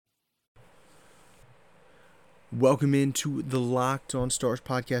Welcome into the Locked On Stars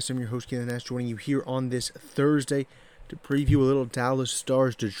podcast. I'm your host, Kenan Nash, joining you here on this Thursday to preview a little Dallas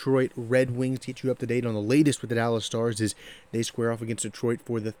Stars Detroit Red Wings, get you up to date on the latest with the Dallas Stars as they square off against Detroit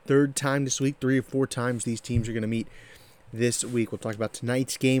for the third time this week. 3 or 4 times these teams are going to meet this week. We'll talk about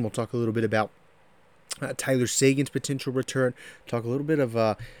tonight's game. We'll talk a little bit about Tyler Seguin's potential return. Talk a little bit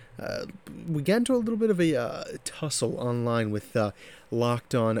of we got into a little bit of a tussle online with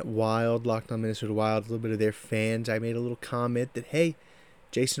Locked On Minnesota Wild, a little bit of their fans. I made a little comment that, hey,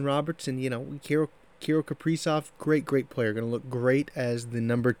 Jason Roberts and, Kirill Kaprizov, great player, going to look great as the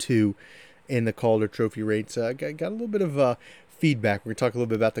number 2 in the Calder Trophy race. Got a little bit of feedback. We're going to talk a little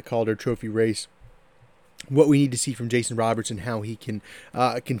bit about the Calder Trophy race, what we need to see from Jason Roberts and how he can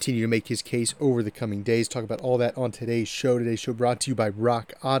continue to make his case over the coming days. Talk about all that on today's show. Today's show brought to you by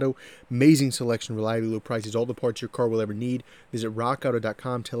Rock Auto. Amazing selection, reliably low prices, all the parts your car will ever need. Visit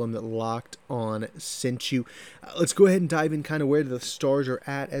rockauto.com. Tell them that Locked On sent you. Let's go ahead and dive in kind of where the Stars are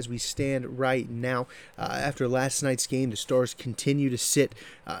at as we stand right now. After last night's game, the Stars continue to sit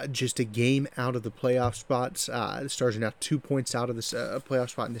just a game out of the playoff spots. The Stars are now 2 points out of the playoff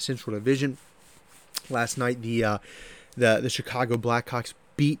spot in the Central Division. Last night, the Chicago Blackhawks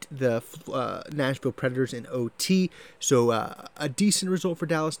beat the Nashville Predators in OT. So a decent result for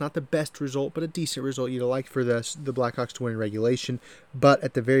Dallas, not the best result, but a decent result you'd like for the Blackhawks to win in regulation. But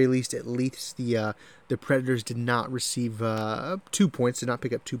at the very least, the Predators did not receive 2 points, did not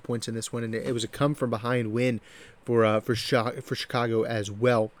pick up 2 points in this one, and it was a come from behind win for Chicago as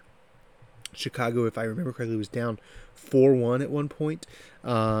well. Chicago, if I remember correctly, was down 4-1 at one point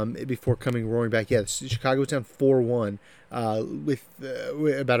before coming roaring back. Yeah, Chicago was down 4-1 with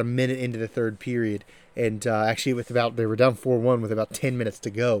about a minute into the third period. And actually, they were down 4-1 with about 10 minutes to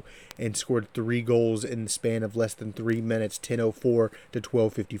go and scored 3 goals in the span of less than 3 minutes, 10:04 to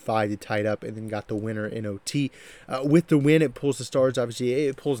 12:55 to tie it up, and then got the winner in OT. With the win, it pulls the Stars, obviously,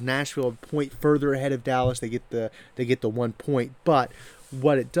 it pulls Nashville a point further ahead of Dallas. They get the 1 point, but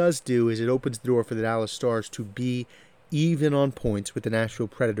what it does do is it opens the door for the Dallas Stars to be even on points with the Nashville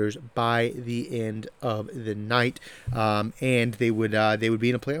Predators by the end of the night, and they would be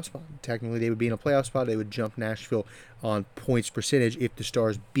in a playoff spot. Technically, they would be in a playoff spot. They would jump Nashville on points percentage if the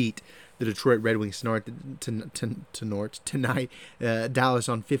Stars beat the Detroit Red Wings tonight. Dallas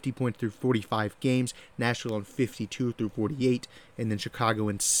on 50 points through 45 games, Nashville on 52 through 48, and then Chicago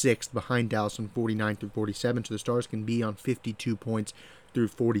in 6th behind Dallas on 49 through 47. So the Stars can be on 52 points through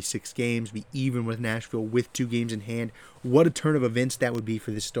 46 games, be even with Nashville with 2 games in hand. What a turn of events that would be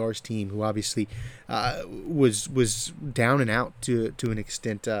for the Stars team, who obviously was down and out to an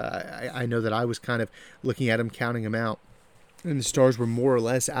extent. I know that I was kind of looking at them, counting them out, and the Stars were more or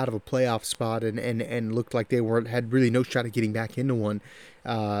less out of a playoff spot and looked like they had really no shot at getting back into one.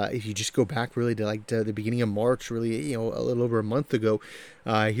 If you just go back really to the beginning of March, really, a little over a month ago,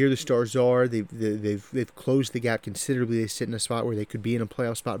 here the Stars are. They've closed the gap considerably. They sit in a spot where they could be in a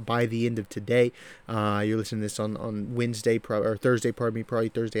playoff spot by the end of today. You're listening to this on Wednesday or Thursday, probably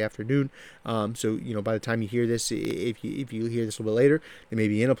Thursday afternoon. So by the time you hear this, if you hear this a little bit later, they may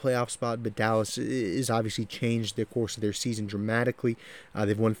be in a playoff spot. But Dallas is obviously changed the course of their season dramatically.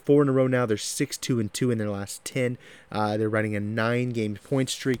 They've won 4 in a row now. They're 6-2-2 in their last 10. They're running a 9-game point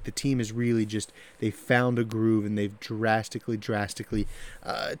streak. The team is really they found a groove, and they've drastically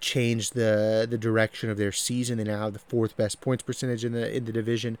changed the direction of their season. They now have the 4th best points percentage in the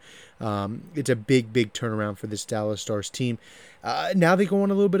division. It's a big turnaround for this Dallas Stars team. Now they go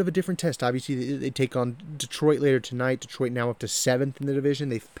on a little bit of a different test. Obviously, they take on Detroit later tonight. Detroit now up to 7th in the division.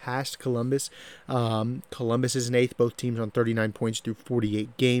 They've passed Columbus. Columbus is in 8th. Both teams on 39 points through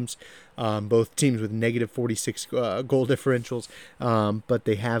 48 games. Both teams with negative 46 goal differentials, but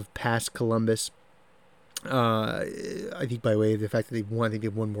they have passed Columbus. I think by way of the fact that they've won, I think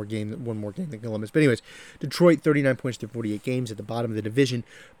they've won one more game than Columbus. But anyways, Detroit 39 points through 48 games at the bottom of the division.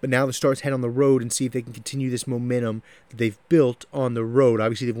 But now the Stars head on the road and see if they can continue this momentum that they've built on the road.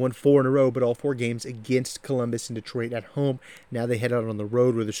 Obviously, they've won 4 in a row, but all 4 games against Columbus and Detroit at home. Now they head out on the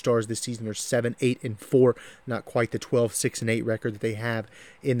road, where the Stars this season are 7-8-4, not quite the 12-6-8 record that they have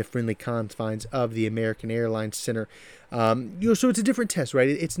in the friendly confines of the American Airlines Center. So it's a different test, right?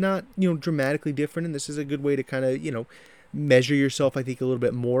 It's not, dramatically different, and this is a good way to kind of, measure yourself, I think, a little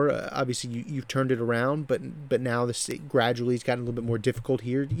bit more. Obviously, you've turned it around, but now this gradually has gotten a little bit more difficult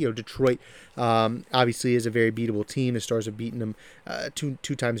here. Detroit obviously is a very beatable team. The Stars have beaten them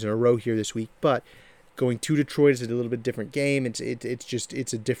two times in a row here this week, but going to Detroit is a little bit different game. It's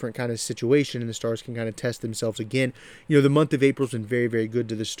a different kind of situation, and the Stars can kind of test themselves again. The month of April has been very, very good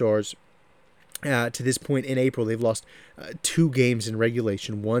to the Stars. To this point in April, they've lost 2 games in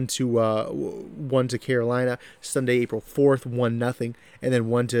regulation. One to Carolina Sunday, April 4th, 1-0, and then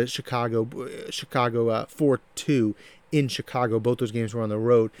one to Chicago 4-2 in Chicago. Both those games were on the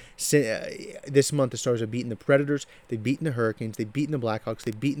road. This month, the Stars have beaten the Predators, they've beaten the Hurricanes, they've beaten the Blackhawks,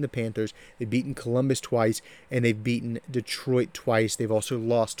 they've beaten the Panthers, they've beaten Columbus twice, and they've beaten Detroit twice. They've also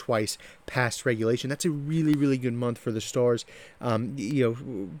lost twice past regulation. That's a really, really good month for the Stars. We're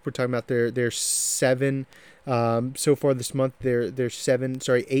talking about their 7 so far this month. They're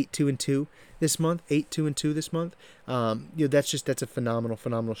 8-2-2 this month, 8-2-2 this month. That's a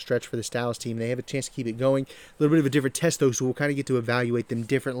phenomenal stretch for this Dallas team. They have a chance to keep it going. A little bit of a different test though, so we'll kind of get to evaluate them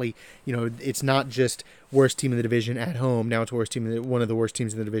differently. It's not just worst team in the division at home. Now it's one of the worst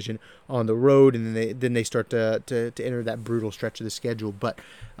teams in the division on the road, and then they start to enter that brutal stretch of the schedule. But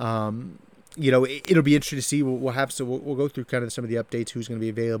it'll be interesting to see. We'll go through kind of some of the updates, who's going to be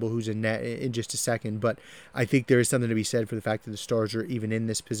available, who's in net in just a second. But I think there is something to be said for the fact that the Stars are even in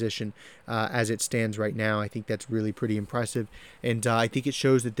this position as it stands right now. I think that's really pretty impressive, and I think it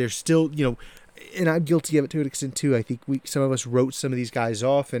shows that there's still, and I'm guilty of it to an extent too. I think some of us wrote some of these guys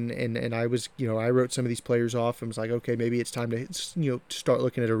off, and I was, I wrote some of these players off and was like, okay, maybe it's time to start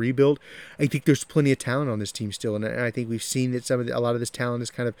looking at a rebuild. I think there's plenty of talent on this team still, and I think we've seen that a lot of this talent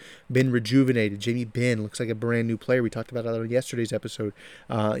has kind of been rejuvenated. Jamie Benn looks like a brand new player. We talked about that on yesterday's episode.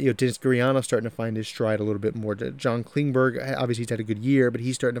 Dennis Guriano starting to find his stride a little bit more. John Klingberg, obviously he's had a good year, but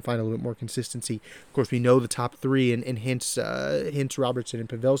he's starting to find a little bit more consistency. Of course, we know the top 3 and hence Robertson and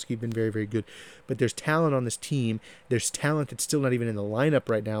Pavelski have been very, very good. But there's talent on this team. There's talent that's still not even in the lineup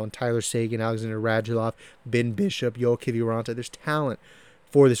right now. And Tyler Seguin, Alexander Radulov, Ben Bishop, Yoel Kiviranta. There's talent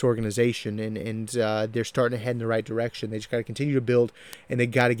for this organization, and they're starting to head in the right direction. They just got to continue to build, and they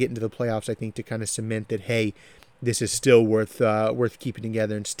got to get into the playoffs, I think, to kind of cement that, hey, this is still worth keeping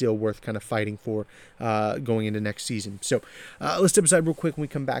together and still worth kind of fighting for going into next season. So let's step aside real quick. When we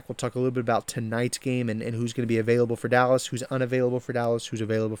come back, we'll talk a little bit about tonight's game and who's going to be available for Dallas, who's unavailable for Dallas, who's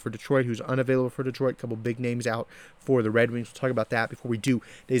available for Detroit, who's unavailable for Detroit. A couple big names out for the Red Wings. We'll talk about that. Before we do,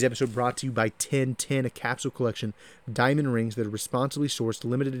 today's episode brought to you by 1010, a capsule collection of diamond rings that are responsibly sourced,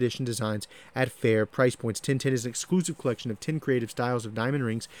 limited edition designs at fair price points. 1010 is an exclusive collection of 10 creative styles of diamond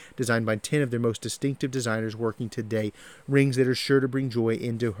rings designed by 10 of their most distinctive designers working today. Rings that are sure to bring joy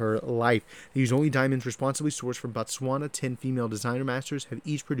into her life. They use only diamonds responsibly sourced from Botswana. 10 female designer masters have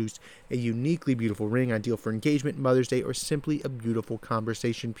each produced a uniquely beautiful ring, ideal for engagement, Mother's Day, or simply a beautiful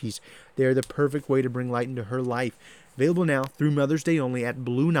conversation piece. They are the perfect way to bring light into her life. Available now through Mother's Day only at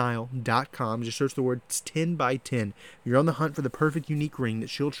BlueNile.com. Just search the words 10 by 10. If you're on the hunt for the perfect unique ring that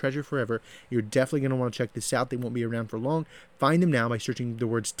she'll treasure forever, you're definitely going to want to check this out. They won't be around for long. Find them now by searching the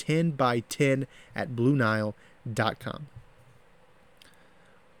words 10 by 10 at BlueNile.com.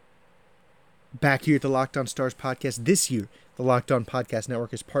 Back here at the Locked On Stars podcast this year, the Locked On Podcast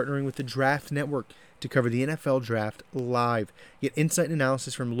Network is partnering with the Draft Network to cover the NFL Draft live. Get insight and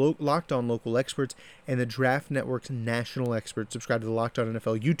analysis from Locked On local experts and the Draft Network's national experts. Subscribe to the Locked On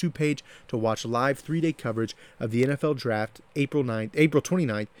NFL YouTube page to watch live 3-day coverage of the NFL Draft April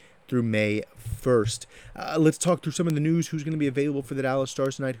 29th through May 1st. Let's talk through some of the news. Who's going to be available for the Dallas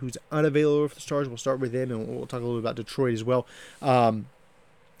Stars tonight? Who's unavailable for the Stars? We'll start with them, and we'll talk a little bit about Detroit as well.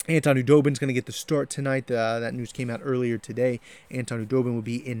 Anton Khudobin's going to get the start tonight. That news came out earlier today. Anton Khudobin will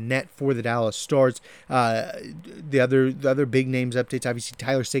be in net for the Dallas Stars. The other big names updates, obviously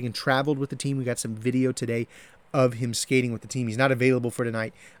Tyler Seguin traveled with the team. We got some video today of him skating with the team. He's not available for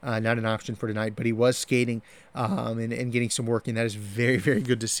tonight, not an option for tonight, but he was skating and getting some work in. That is very, very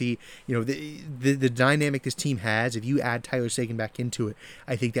good to see. The dynamic this team has, if you add Tyler Seguin back into it,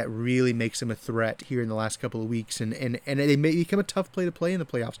 I think that really makes him a threat here in the last couple of weeks, and they may become a tough play to play in the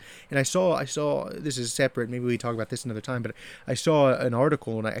playoffs. And I saw this is separate, maybe we talk about this another time, but I saw an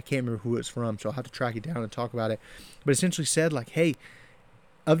article, and I can't remember who it's from, so I'll have to track it down and talk about it, but essentially said, like, hey,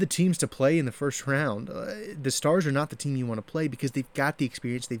 of the teams to play in the first round, the Stars are not the team you want to play because they've got the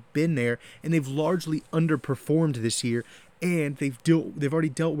experience, they've been there, and they've largely underperformed this year, and they've already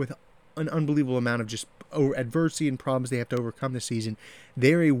dealt with an unbelievable amount of just adversity and problems they have to overcome this season.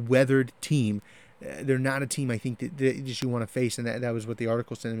 They're a weathered team. They're not a team I think that you want to face, and that was what the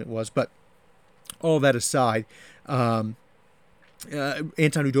article sentiment was. But all that aside, Anton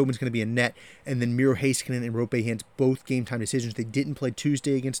Khudobin's going to be in net, and then Miro Heiskanen and Roope Hintz, both game-time decisions. They didn't play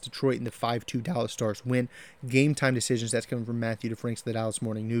Tuesday against Detroit in the 5-2 Dallas Stars win. Game-time decisions, that's coming from Matthew DeFranks of the Dallas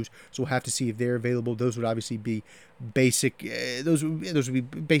Morning News, so we'll have to see if they're available. Those would obviously be basic. Those would be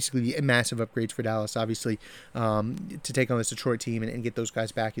basically massive upgrades for Dallas, obviously. To take on this Detroit team and get those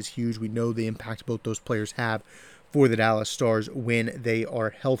guys back is huge. We know the impact both those players have for the Dallas Stars when they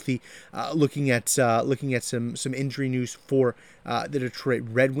are healthy. Looking at some injury news for the Detroit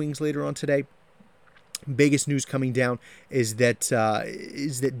Red Wings later on today. Biggest news coming down is that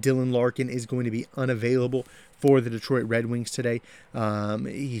Dylan Larkin is going to be unavailable for the Detroit Red Wings today.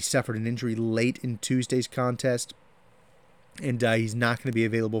 He suffered an injury late in Tuesday's contest, and he's not going to be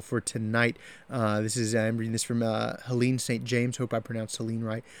available for tonight. I'm reading this from Helene St. James. Hope I pronounced Helene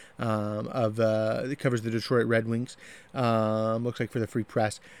right. It covers the Detroit Red Wings. Looks like for the Free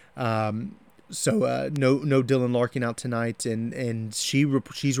Press. So no Dylan Larkin out tonight, and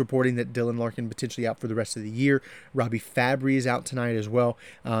she's reporting that Dylan Larkin potentially out for the rest of the year. Robbie Fabry is out tonight as well.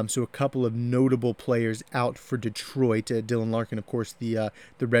 So a couple of notable players out for Detroit. Dylan Larkin, of course, the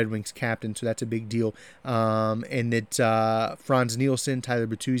Red Wings captain, so that's a big deal. And that Franz Nielsen, Tyler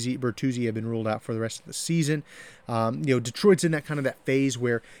Bertuzzi have been ruled out for the rest of the season. Detroit's in that phase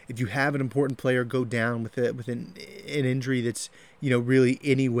where if you have an important player go down with an injury that's really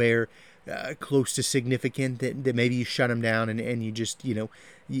anywhere close to significant, that maybe you shut him down and you just you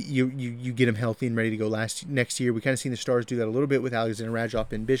get him healthy and ready to go next year. We kind of seen the Stars do that a little bit with Alexander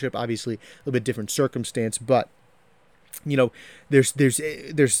Radulov and Bishop. Obviously a little bit different circumstance, but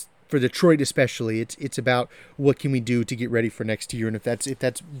there's for Detroit especially, it's about what can we do to get ready for next year, and if that's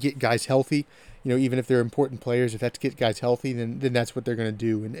get guys healthy, even if they're important players, if that's get guys healthy, then that's what they're going to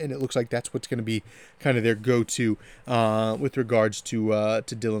do, and it looks like that's what's going to be kind of their go-to with regards to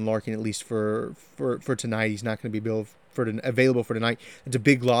Dylan Larkin, at least for tonight. He's not going to be available for tonight. It's a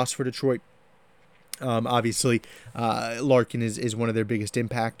big loss for Detroit. Obviously, Larkin is one of their biggest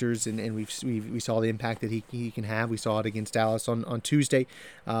impactors, and we saw the impact that he can have. We saw it against Dallas on Tuesday.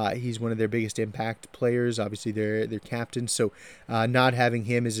 He's one of their biggest impact players. Obviously, their captain. So not having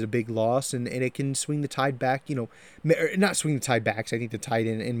him is a big loss, and it can swing the tide back. Not swing the tide back. So I think the tide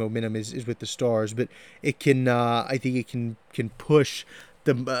in momentum is with the Stars, but it can. I think it can push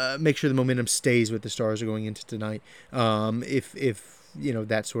make sure the momentum stays with the Stars going into tonight. If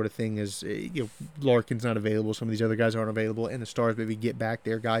that sort of thing is, Larkin's not available, some of these other guys aren't available, and the Stars maybe get back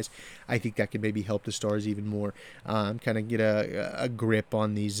their guys, I think that could maybe help the Stars even more, kind of get a grip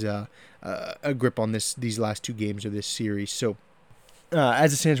on these last two games of this series. So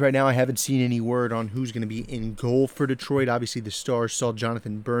as it stands right now, I haven't seen any word on who's going to be in goal for Detroit. Obviously, the Stars saw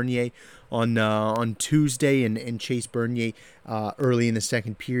Jonathan Bernier on Tuesday, and Chase Bernier early in the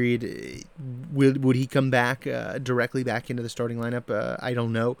second period. Would he come back directly back into the starting lineup? I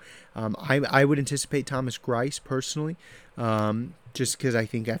don't know. I would anticipate Thomas Greiss personally. Just because I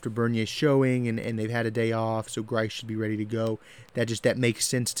think after Bernier's showing and they've had a day off, so Greiss should be ready to go. That makes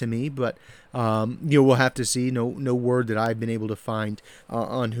sense to me, but we'll have to see. No word that I've been able to find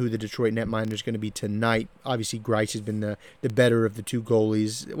on who the Detroit netminder is going to be tonight. Obviously, Greiss has been the better of the two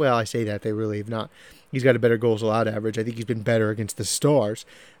goalies. Well, I say that, they really have not. He's got a better goals allowed average. I think he's been better against the Stars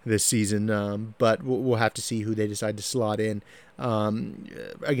this season, but we'll have to see who they decide to slot in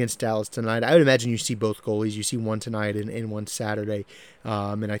against Dallas tonight. I would imagine you see both goalies. You see one tonight and one Saturday,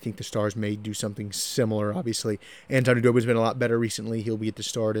 and I think the Stars may do something similar. Obviously, Anton Khudobin's been a lot better recently. He'll be at the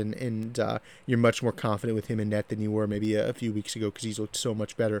start, and you're much more confident with him in net than you were maybe a few weeks ago because he's looked so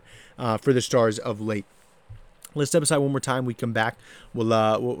much better for the Stars of late. Let's step aside one more time. We come back. We'll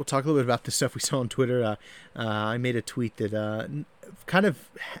talk a little bit about the stuff we saw on Twitter. I made a tweet that kind of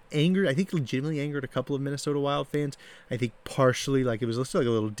angered, I think legitimately angered a couple of Minnesota Wild fans. I think partially, it was like a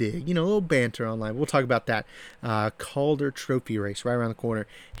little dig, a little banter online. We'll talk about that. Calder Trophy Race right around the corner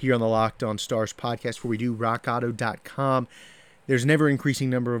here on the Locked On Stars podcast, where we do rockauto.com. There's an ever-increasing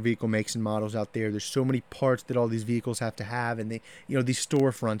number of vehicle makes and models out there. There's so many parts that all these vehicles have to have, and they, these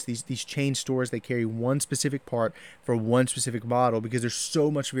storefronts, these chain stores, they carry one specific part for one specific model because there's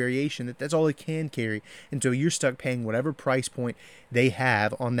so much variation that's all they can carry. And so you're stuck paying whatever price point they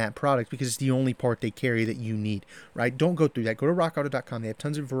have on that product because it's the only part they carry that you need, right? Don't go through that. Go to rockauto.com. They have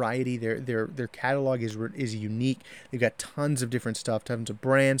tons of variety. Their catalog is unique. They've got tons of different stuff, tons of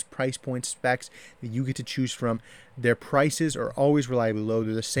brands, price points, specs that you get to choose from. Their prices are always reliably low.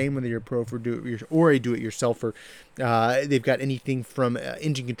 They're the same whether you're a pro or a do-it-yourselfer. They've got anything from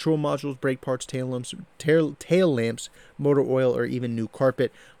engine control modules, brake parts, tail lamps, motor oil, or even new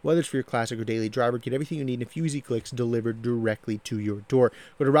carpet. Whether it's for your classic or daily driver, get everything you need in a few easy clicks delivered directly to your door.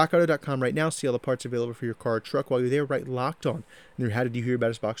 Go to rockauto.com right now. See all the parts available for your car or truck. While you're there, right Locked On. And how did you hear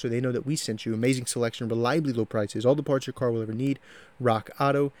about us box so they know that we sent you. Amazing selection, reliably low prices, all the parts your car will ever need.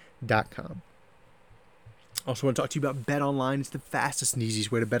 rockauto.com. Also want to talk to you about BetOnline. It's the fastest and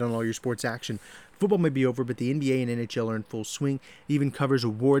easiest way to bet on all your sports action Football may be over, but the NBA and NHL are in full swing. It even covers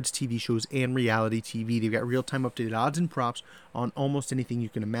awards, TV shows, and reality TV. They've got real-time updated odds and props on almost anything you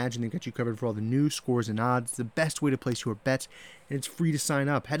can imagine. They've got you covered for all the news, scores, and odds. It's the best way to place your bets, and it's free to sign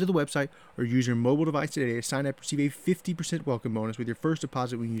up. Head to the website or use your mobile device today to sign up. Receive a 50% welcome bonus with your first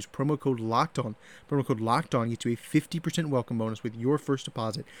deposit when you use promo code LOCKEDON. Promo code LOCKEDON gets you a 50% welcome bonus with your first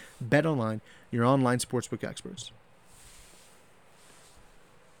deposit. Bet online, your online sportsbook experts.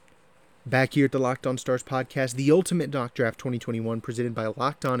 Back here at the Locked On Stars podcast, the Ultimate Mock Draft 2021 presented by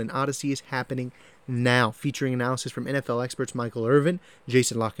Locked On and Odyssey is happening now, featuring analysis from NFL experts Michael Irvin,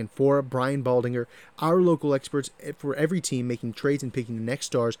 Jason La Canfora, Brian Baldinger, our local experts for every team making trades and picking the next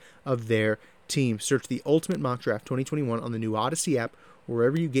stars of their team. Search the Ultimate Mock Draft 2021 on the new Odyssey app,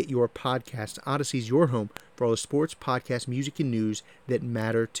 wherever you get your podcast. Odyssey's your home for all the sports, podcasts, music, and news that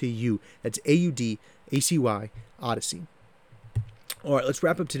matter to you. That's AUDACY, Odyssey. All right, let's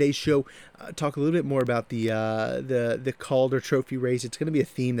wrap up today's show. Talk a little bit more about the Calder Trophy race. It's going to be a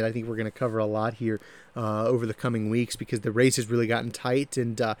theme that I think we're going to cover a lot here over the coming weeks, because the race has really gotten tight.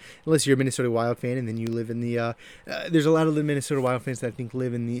 And unless you're a Minnesota Wild fan and then you live in the there's a lot of the Minnesota Wild fans that I think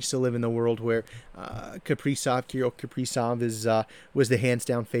still live in the world where Kirill Kaprizov was the hands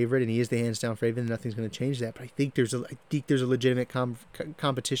down favorite, and he is the hands down favorite, and nothing's going to change that. But I think there's a legitimate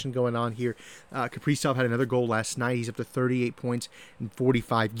competition going on here. Kaprizov had another goal last night. He's up to 38 points in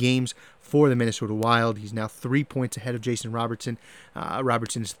 45 games for the Minnesota Wild. He's now 3 points ahead of Jason Robertson.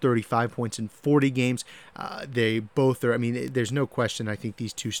 Robertson is 35 points in 40 games. They both are. I mean, there's no question. I think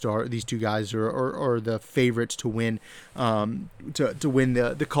these two guys are the favorites to win to win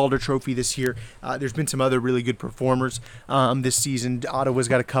the Calder Trophy this year. There's been some other really good performers this season. Ottawa's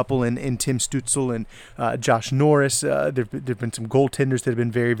got a couple in Tim Stützle and Josh Norris. There've been some goaltenders that have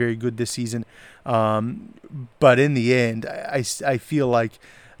been very, very good this season. But in the end, I feel like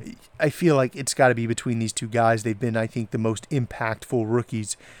it's got to be between these two guys. They've been, I think, the most impactful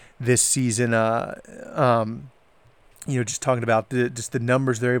rookies this season. Just talking about the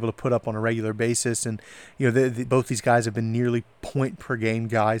numbers they're able to put up on a regular basis, and both these guys have been nearly point per game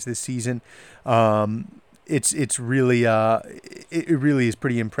guys this season. It's really it really is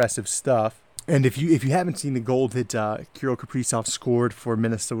pretty impressive stuff. And if you haven't seen the goal that Kirill Kaprizov scored for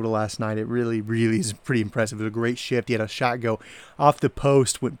Minnesota last night, it really, really is pretty impressive. It was a great shift. He had a shot go off the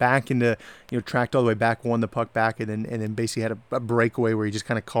post, went back into, tracked all the way back, won the puck back, and then basically had a breakaway where he just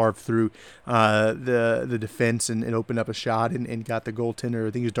kind of carved through the defense and opened up a shot and got the goaltender,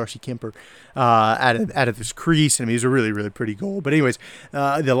 I think it was Darcy Kemper, out of his crease. And I mean, it was a really, really pretty goal. But anyways,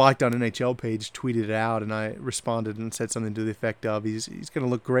 the Locked On NHL page tweeted it out, and I responded and said something to the effect of, he's going to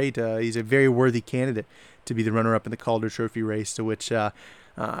look great. He's a very worthy candidate to be the runner-up in the Calder Trophy race, to which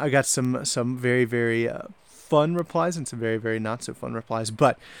I got some very, very fun replies and some very, very not so fun replies.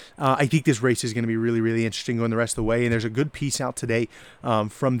 But I think this race is going to be really, really interesting going the rest of the way. And there's a good piece out today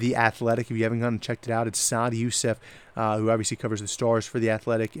from The Athletic. If you haven't gone and checked it out, it's Saad Youssef, who obviously covers the Stars for The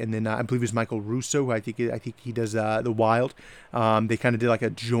Athletic, and then I believe it's Michael Russo, who I think he does the Wild. They kind of did like a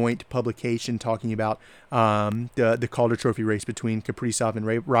joint publication talking about the Calder Trophy race between Kaprizov and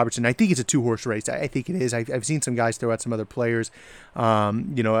Robertson. I think it's a two-horse race. I think it is. I've seen some guys throw out some other players.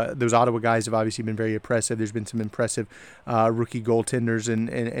 Those Ottawa guys have obviously been very impressive. There's been some impressive rookie goaltenders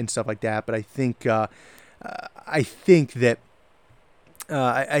and stuff like that. But I think that.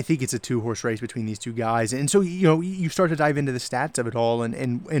 I think it's a two-horse race between these two guys. And so, you start to dive into the stats of it all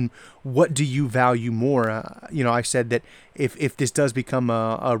and what do you value more? I said that if this does become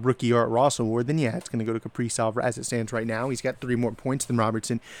a rookie Art Ross award, then yeah, it's going to go to Kaprizov as it stands right now. He's got 3 more points than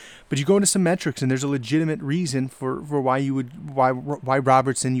Robertson. But you go into some metrics, and there's a legitimate reason for why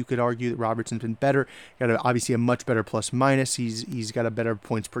Robertson, you could argue that Robertson's been better. Got obviously a much better plus-minus. He's got a better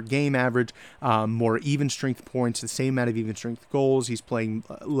points per game average, more even strength points, the same amount of even strength goals. He's playing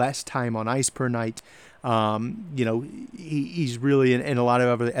less time on ice per night. He's really in a lot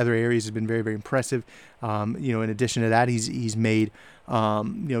of other areas has been very, very impressive. In addition to that, he's made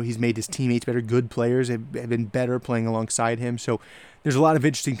his teammates better. Good players have been better playing alongside him. So there's a lot of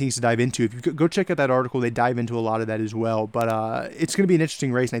interesting things to dive into. If you go check out that article, they dive into a lot of that as well. But it's going to be an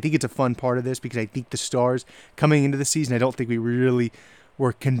interesting race, and I think it's a fun part of this because I think the Stars coming into the season, I don't think we really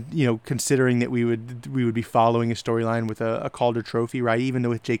were considering that we would be following a storyline with a Calder Trophy, right? Even though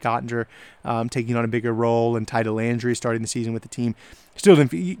with Jake Ottinger taking on a bigger role and Ty Dellandrea starting the season with the team,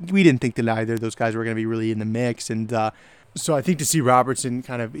 we didn't think that either of those guys were going to be really in the mix. And so I think to see Robertson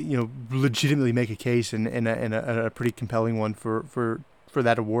kind of legitimately make a case and a pretty compelling one for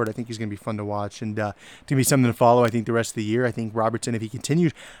that award, I think he's going to be fun to watch and to be something to follow. I think the rest of the year, I think Robertson, if he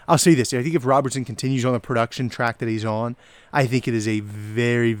continues, I'll say this: I think if Robertson continues on the production track that he's on, I think it is a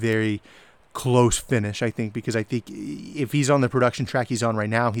very, very close finish, I think, because I think if he's on the production track he's on right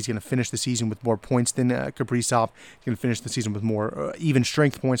now, he's going to finish the season with more points than Kaprizov. He's going to finish the season with more even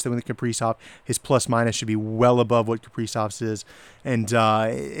strength points than with Kaprizov. His plus minus should be well above what Kaprizov's is, and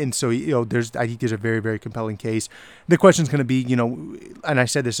so I think there's a very, very compelling case. The question's going to be, and I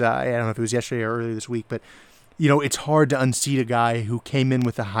said this, I don't know if it was yesterday or earlier this week, but it's hard to unseat a guy who came in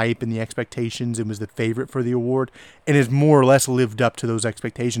with the hype and the expectations and was the favorite for the award and has more or less lived up to those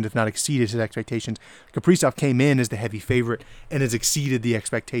expectations, if not exceeded his expectations. Kaprizov came in as the heavy favorite and has exceeded the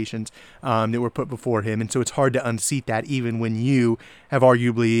expectations that were put before him. And so it's hard to unseat that even when you have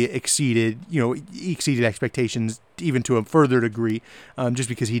arguably exceeded expectations even to a further degree, just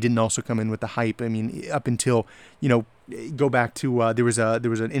because he didn't also come in with the hype. I mean, up until, go back to there was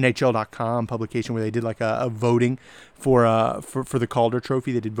an NHL.com publication where they did like a voting for the Calder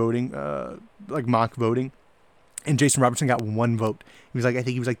Trophy. They did voting, like mock voting, and Jason Robertson got one vote. I think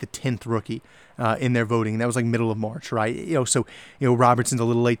he was like the 10th rookie in their voting, and that was like middle of March, right? So Robertson's a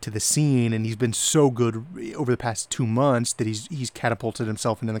little late to the scene, and he's been so good over the past 2 months that he's catapulted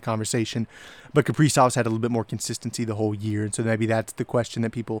himself into the conversation. But Kaprizov's had a little bit more consistency the whole year, and so maybe that's the question that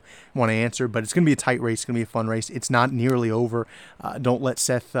people want to answer. But it's going to be a tight race. It's going to be a fun race. It's not nearly over. Don't let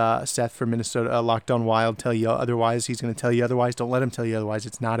Seth from Minnesota, Locked On Wild, tell you otherwise. He's going to tell you otherwise. Don't let him tell you otherwise.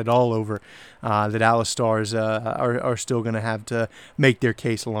 It's not at all over. The Dallas Stars are still going to have to make their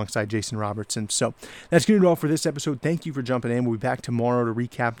case alongside Jason Robertson. So that's going to do all for this episode. Thank you for jumping in. We'll be back tomorrow to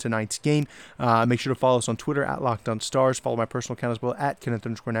recap tonight's game. Make sure to follow us on Twitter at Locked On Stars. Follow my personal account as well at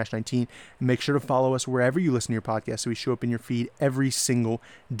Kenneth_Nash19. And make sure to follow us wherever you listen to your podcast so we show up in your feed every single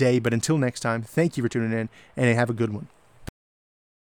day. But until next time, thank you for tuning in and have a good one.